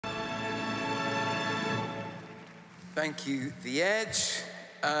Thank you, The Edge.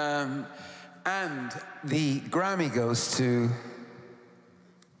 And the Grammy goes to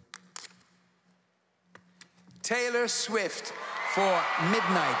Taylor Swift for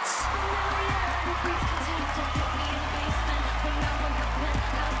Midnights.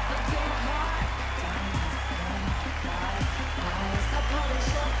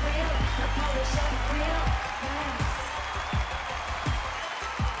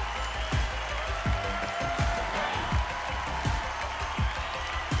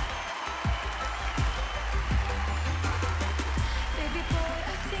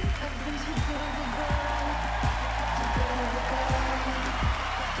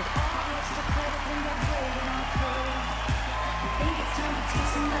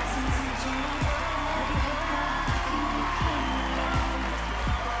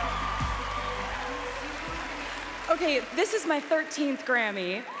 Okay, this is my 13th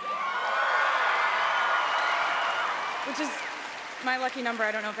Grammy, which is my lucky number.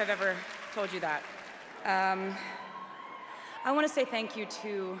 I don't know if I've ever told you that. I want to say thank you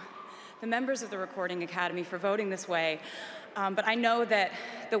to the members of the Recording Academy for voting this way, but I know that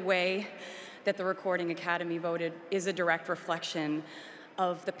the way that the Recording Academy voted is a direct reflection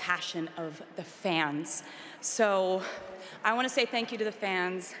of the passion of the fans. So I want to say thank you to the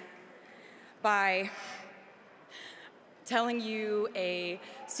fans by telling you a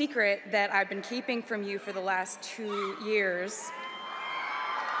secret that I've been keeping from you for the last 2 years,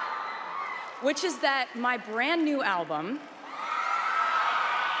 which is that my brand new album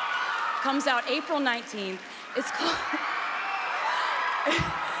comes out April 19th.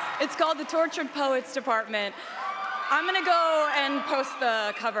 It's called The Tortured Poets Department. I'm gonna go and post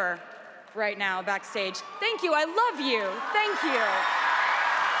the cover right now backstage. Thank you, I love you, thank you.